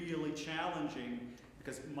leaving really challenging,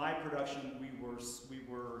 because my production,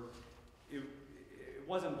 it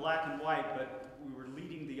wasn't black and white, but we were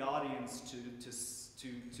leading the audience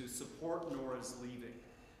to support Nora's leaving.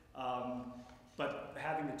 But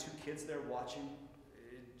having the two kids there watching,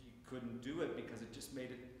 you couldn't do it because it just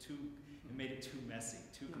made it too messy,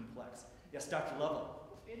 too complex. Yes, Dr. Lovell.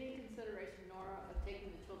 Any consideration, Nora, of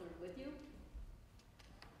taking the children with you?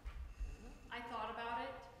 I thought about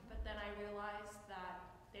it, but then I realized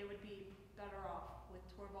that they would be better off with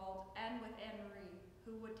Torvald and with Anne-Marie,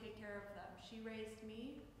 who would take care of them. She raised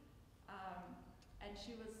me, and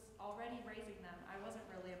she was already raising them. I wasn't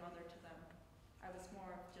really a mother to them. I was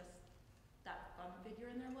more of just that fun figure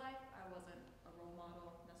in their life. I wasn't a role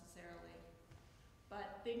model necessarily.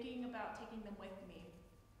 But thinking about taking them with me,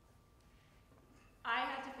 I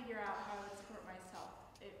had to figure out how I would support myself.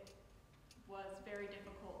 It was very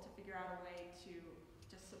difficult to figure out a way to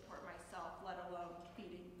just support myself, let alone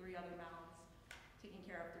feeding 3 other mouths, taking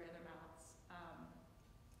care of 3 other mouths.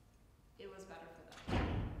 It was better for them.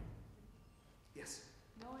 Yes.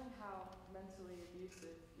 Knowing how mentally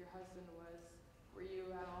abusive your husband was, were you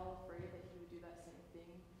at all afraid that he would do that same thing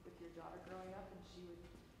with your daughter growing up and she would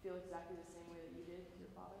feel exactly the same way that you did with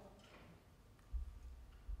your father?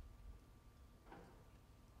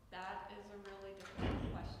 That is a really difficult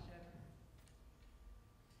question.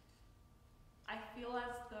 I feel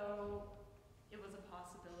as though it was a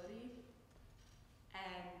possibility,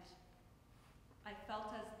 and I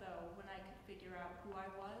felt as though when I could figure out who I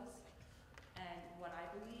was and what I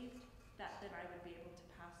believed, that then I would be able to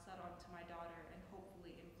pass that on to my daughter and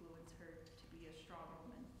hopefully influence her to be a strong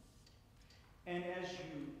woman. And as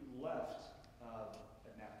you left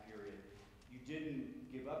in that period, you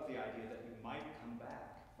didn't give up the idea that you might come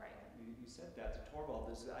back. Right. You said that to Torvald.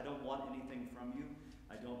 This, I don't want anything from you.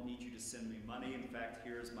 I don't need you to send me money. In fact,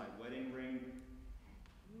 here's my wedding ring.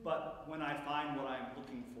 But when I find what I'm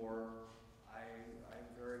looking for, I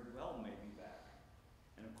very well may be back.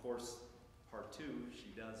 And of course, part 2,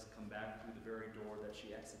 she does come back through the very door that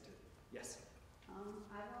she exited. Yes?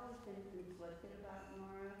 I've always been conflicted about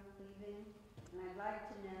Nora leaving, and I'd like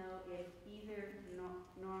to know if either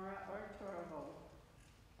Nora or Torvald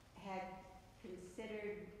had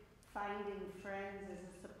considered finding friends as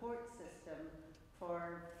a support system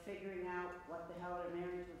for figuring out what the hell their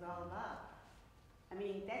marriage was all about. I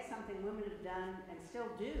mean, that's something women have done and still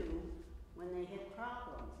do when they hit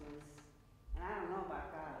problems. And I don't know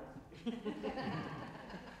about guys.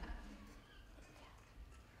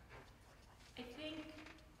 I think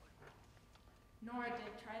Nora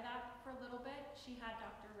did try that for a little bit. She had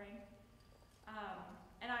Dr. Rink.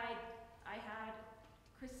 And I had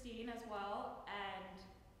Christine as well, and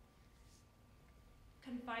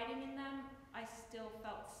confiding in them, I still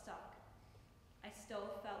felt stuck. I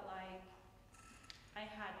still felt like I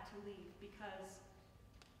had to leave because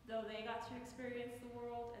though they got to experience the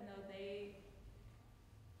world and though they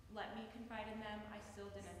let me confide in them, I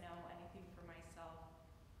still didn't know anything for myself.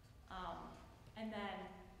 And then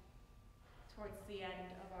towards the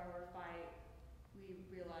end of our fight, we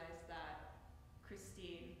realized that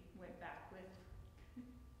Christine went back with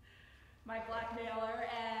my blackmailer,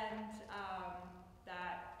 and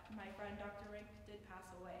that my friend Dr. Rink did pass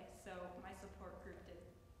away, so my support group did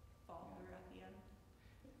fall through at the end.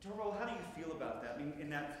 Torvald, how do you feel about that? I mean, in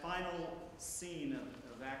that final scene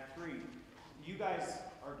of Act 3, you guys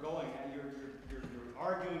are going, you're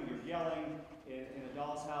arguing, you're yelling in a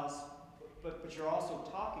doll's house, but you're also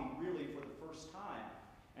talking really for the first time,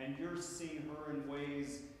 and you're seeing her in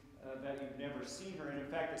ways that you've never seen her. And in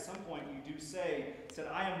fact, at some point you do said,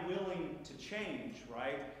 I am willing to change,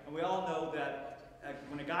 right? And we all know that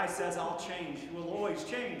when a guy says, I'll change, he will always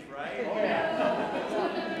change, right? Oh,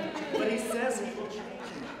 yeah. But he says he will change.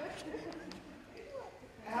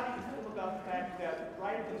 How do you feel about the fact that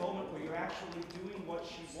right at the moment where you're actually doing what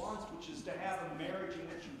she wants, which is to have a marriage in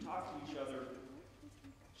which you talk to each other,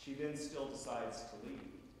 she then still decides to leave?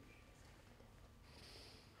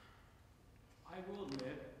 I will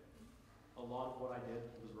admit, a lot of what I did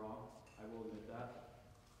was wrong. I will admit that.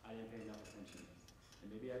 I didn't pay enough attention. And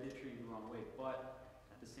maybe I did treat you the wrong way, but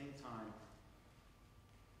at the same time,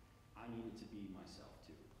 I needed to be myself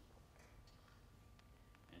too.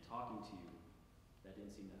 And talking to you, that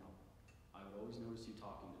didn't seem to help. I would always notice you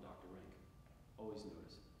talking to Dr. Rink. Always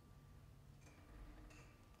notice it.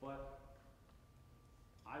 But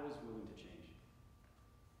I was willing to change.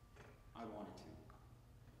 I wanted to.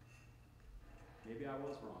 Maybe I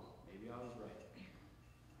was wrong. Maybe I was right.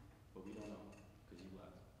 But we don't know, because you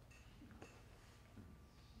left.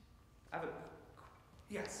 I have a...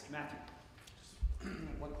 Yes, Matthew. Just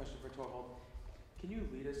one question for Torvald. Can you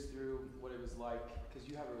lead us through what it was like, because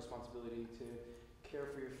you have a responsibility to care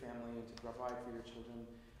for your family and to provide for your children.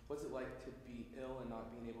 What's it like to be ill and not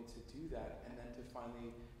being able to do that, and then to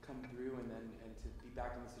finally come through and to be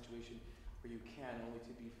back in the situation where you can, only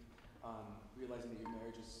to be realizing that your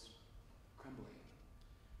marriage is crumbling?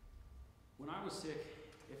 When I was sick,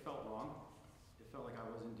 it felt wrong. It felt like I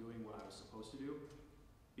wasn't doing what I was supposed to do.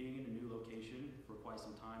 Being in a new location for quite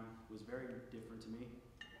some time was very different to me.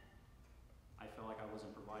 I felt like I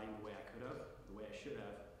wasn't providing the way I could have, the way I should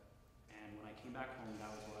have. And when I came back home, that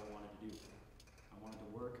was what I wanted to do. I wanted to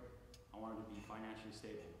work. I wanted to be financially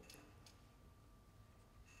stable.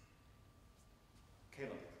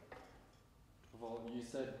 Caleb. Well, you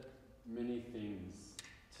said many things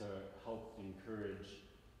to help encourage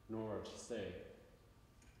Nora to stay.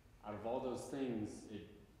 Out of all those things, it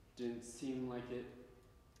didn't seem like it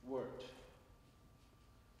worked.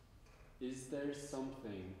 Is there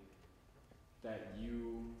something that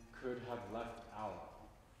you could have left out?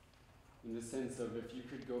 In the sense of, if you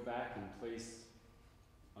could go back and place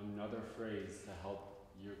another phrase to help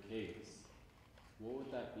your case, what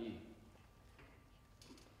would that be?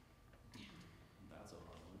 That's a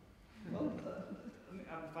hard one. Well,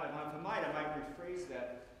 if I might rephrase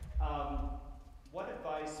that. What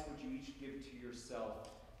advice would you each give to yourself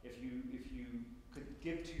if you could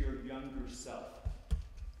give to your younger self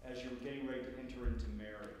as you were getting ready to enter into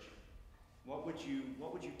marriage? What would you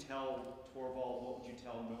tell Torvald? What would you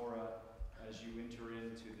tell Nora as you enter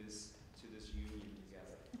into this union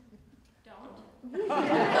together? Don't.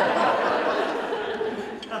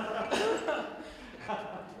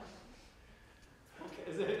 Okay,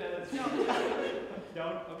 is it?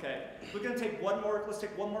 Don't. Okay. We're gonna take one more. Let's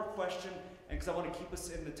take one more question, and because I want to keep us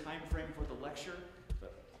in the time frame for the lecture.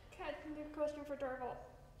 Kat, a question for Torvald.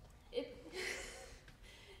 If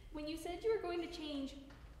when you said you were going to change,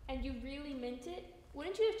 and you really meant it,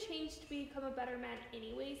 wouldn't you have changed to become a better man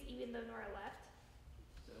anyways, even though Nora left?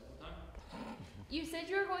 Say that one time. You said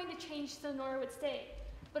you were going to change so Nora would stay.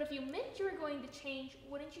 But if you meant you were going to change,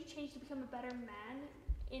 wouldn't you change to become a better man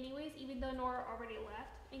anyways, even though Nora already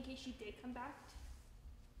left, in case she did come back?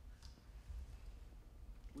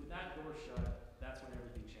 When that door shut, that's when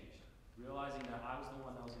everything changed. Realizing that I was the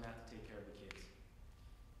one that was going to have to take care of the kids.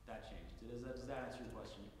 That changed. Does that answer your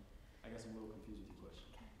question? I guess I'm a little confused with your question.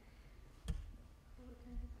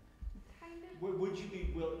 Kind of. Would you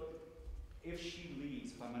be if she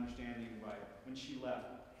leaves, if I'm understanding you right, when she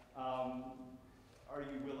left, are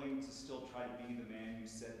you willing to still try to be the man you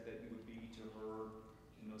said that you would be to her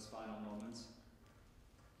in those final moments?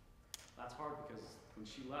 That's hard because when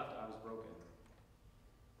she left, I was broken.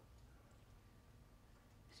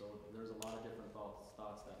 So there's a lot of different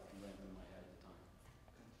thoughts that ran through my head at the time.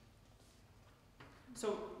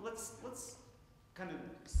 So let's kind of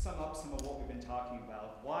sum up some of what we've been talking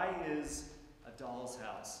about. Why is A Doll's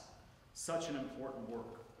House such an important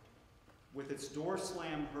work? With its door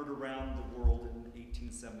slam heard around the world in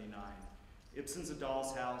 1879, Ibsen's A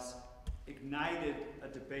Doll's House ignited a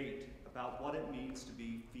debate about what it means to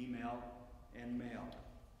be female and male.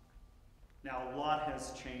 Now, a lot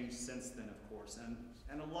has changed since then, of course, and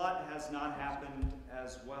a lot has not happened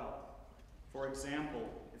as well. For example,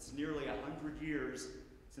 it's nearly 100 years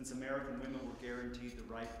since American women were guaranteed the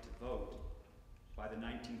right to vote by the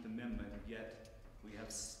 19th Amendment, yet we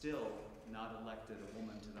have still not elected a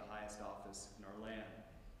woman to the highest office in our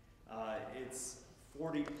land. It's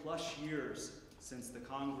 40 plus years since the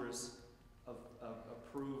Congress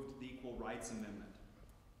approved the Equal Rights Amendment,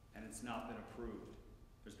 and it's not been approved.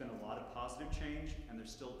 There's been a lot of positive change, and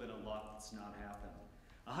there's still been a lot that's not happened.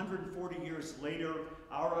 140 years later,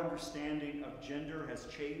 our understanding of gender has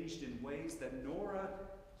changed in ways that Nora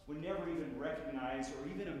would never even recognize or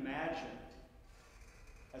even imagine,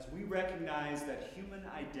 as we recognize that human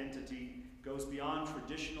identity goes beyond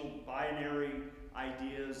traditional binary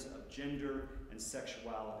ideas of gender and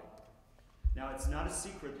sexuality. Now, it's not a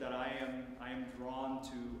secret that I am drawn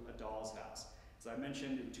to A Doll's House. As I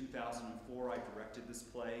mentioned, in 2004, I directed this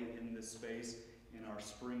play in this space in our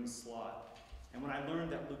spring slot. And when I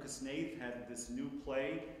learned that Lucas Hnath had this new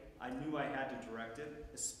play, I knew I had to direct it,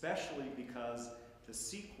 especially because the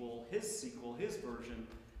sequel, his version,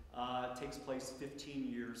 takes place 15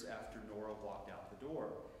 years after Nora walked out the door.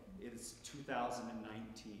 It is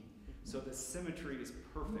 2019. So the symmetry is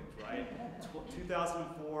perfect, right?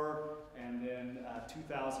 2004 and then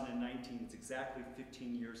 2019. It's exactly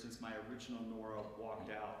 15 years since my original Nora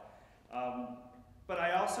walked out. But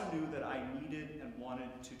I also knew that I needed and wanted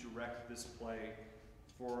to direct this play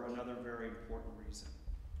for another very important reason.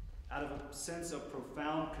 Out of a sense of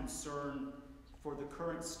profound concern for the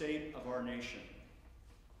current state of our nation,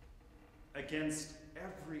 against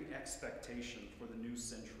every expectation for the new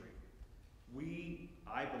century, we,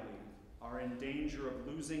 I believe, are in danger of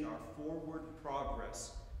losing our forward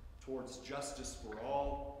progress towards justice for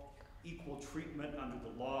all, equal treatment under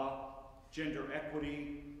the law, gender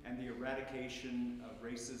equity, and the eradication of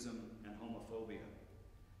racism and homophobia.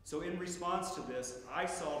 So in response to this, I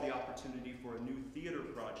saw the opportunity for a new theater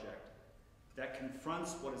project that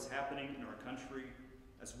confronts what is happening in our country,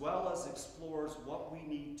 as well as explores what we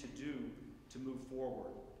need to do to move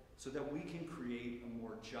forward so that we can create a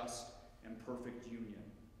more just and perfect union.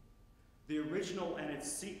 The original and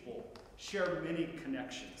its sequel share many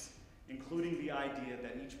connections, including the idea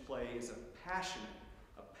that each play is a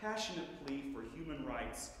passionate plea for human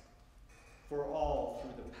rights for all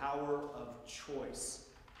through the power of choice.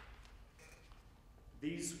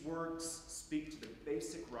 These works speak to the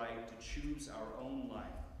basic right to choose our own life.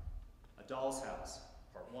 A Doll's House,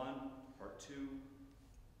 Part 1, Part 2.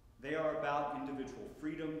 They are about individual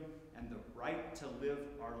freedom and the right to live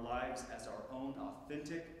our lives as our own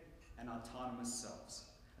authentic and autonomous selves.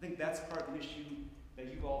 I think that's part of the issue that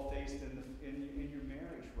you all faced in your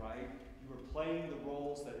marriage, right? You were playing the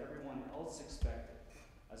roles that everyone else expected,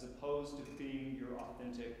 as opposed to being your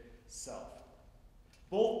authentic self.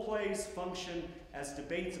 Both plays function as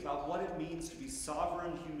debates about what it means to be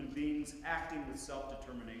sovereign human beings acting with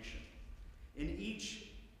self-determination. In each,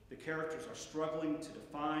 the characters are struggling to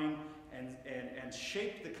define and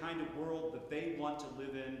shape the kind of world that they want to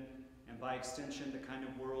live in, and by extension, the kind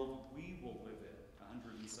of world we will live in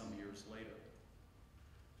 100 and some years later.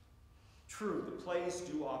 True, the plays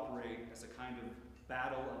do operate as a kind of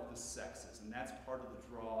battle of the sexes, and that's part of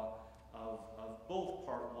the draw of both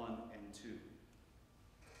Part 1 and 2.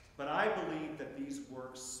 But I believe that these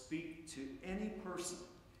works speak to any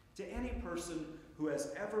person who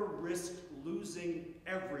has ever risked losing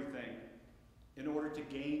everything in order to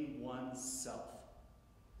gain one's self.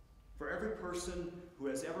 For every person who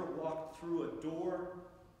has ever walked through a door,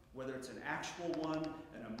 whether it's an actual one,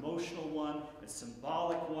 an emotional one, a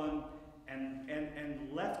symbolic one,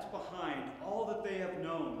 and left behind all that they have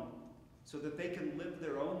known so that they can live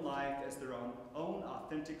their own life as their own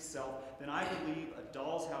authentic self, then I believe A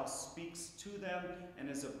Doll's House speaks to them and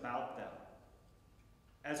is about them.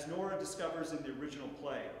 As Nora discovers in the original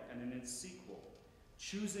play and in its sequel,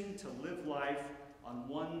 choosing to live life on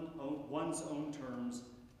one's own terms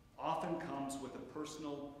often comes with a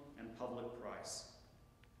personal and public price.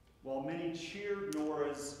 While many cheered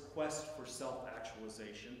Nora's quest for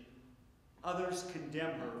self-actualization, others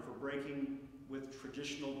condemn her for breaking with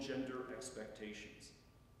traditional gender expectations.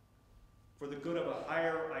 For the good of a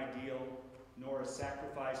higher ideal, Nora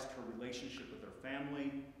sacrificed her relationship with her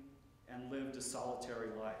family and lived a solitary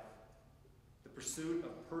life. The pursuit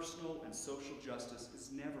of personal and social justice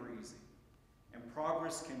is never easy, and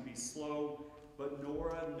progress can be slow, but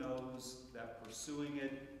Nora knows that pursuing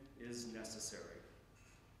it is necessary.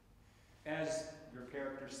 As your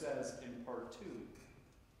character says in Part 2,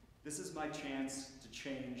 this is my chance to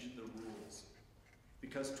change the rules.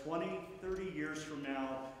 Because 20, 30 years from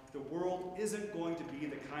now, the world isn't going to be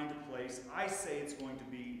the kind of place I say it's going to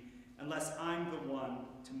be unless I'm the one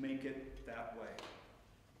to make it that way.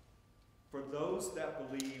 For those that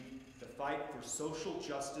believe the fight for social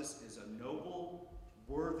justice is a noble,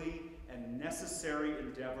 worthy, and necessary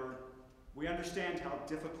endeavor, we understand how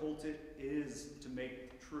difficult it is to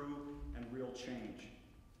make true and real change.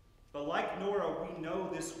 But like Nora, we know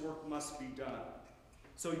this work must be done.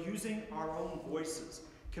 So using our own voices,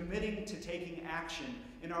 committing to taking action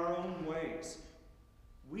in our own ways,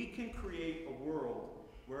 we can create a world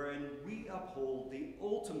wherein we uphold the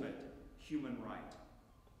ultimate human right,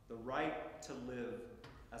 the right to live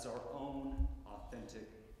as our own authentic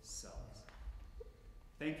selves.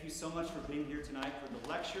 Thank you so much for being here tonight for the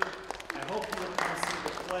lecture. I hope you will come see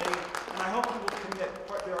the play, and I hope you will commit.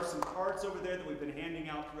 There are some cards over there that we've been handing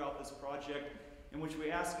out throughout this project in which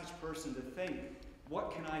we ask each person to think,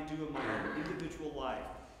 what can I do in my own individual life?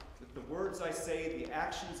 With the words I say, the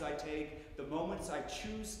actions I take, the moments I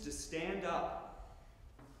choose to stand up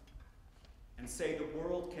and say the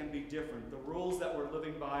world can be different. The rules that we're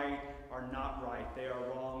living by are not right. They are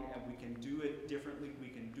wrong, and we can do it differently. We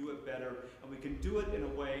can do it better, and we can do it in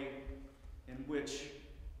a way in which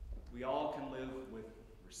we all can live with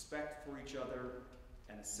respect for each other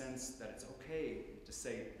and a sense that it's okay to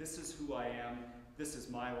say, this is who I am, this is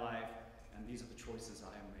my life, and these are the choices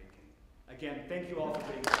I am making. Again, thank you all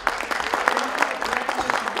for being here.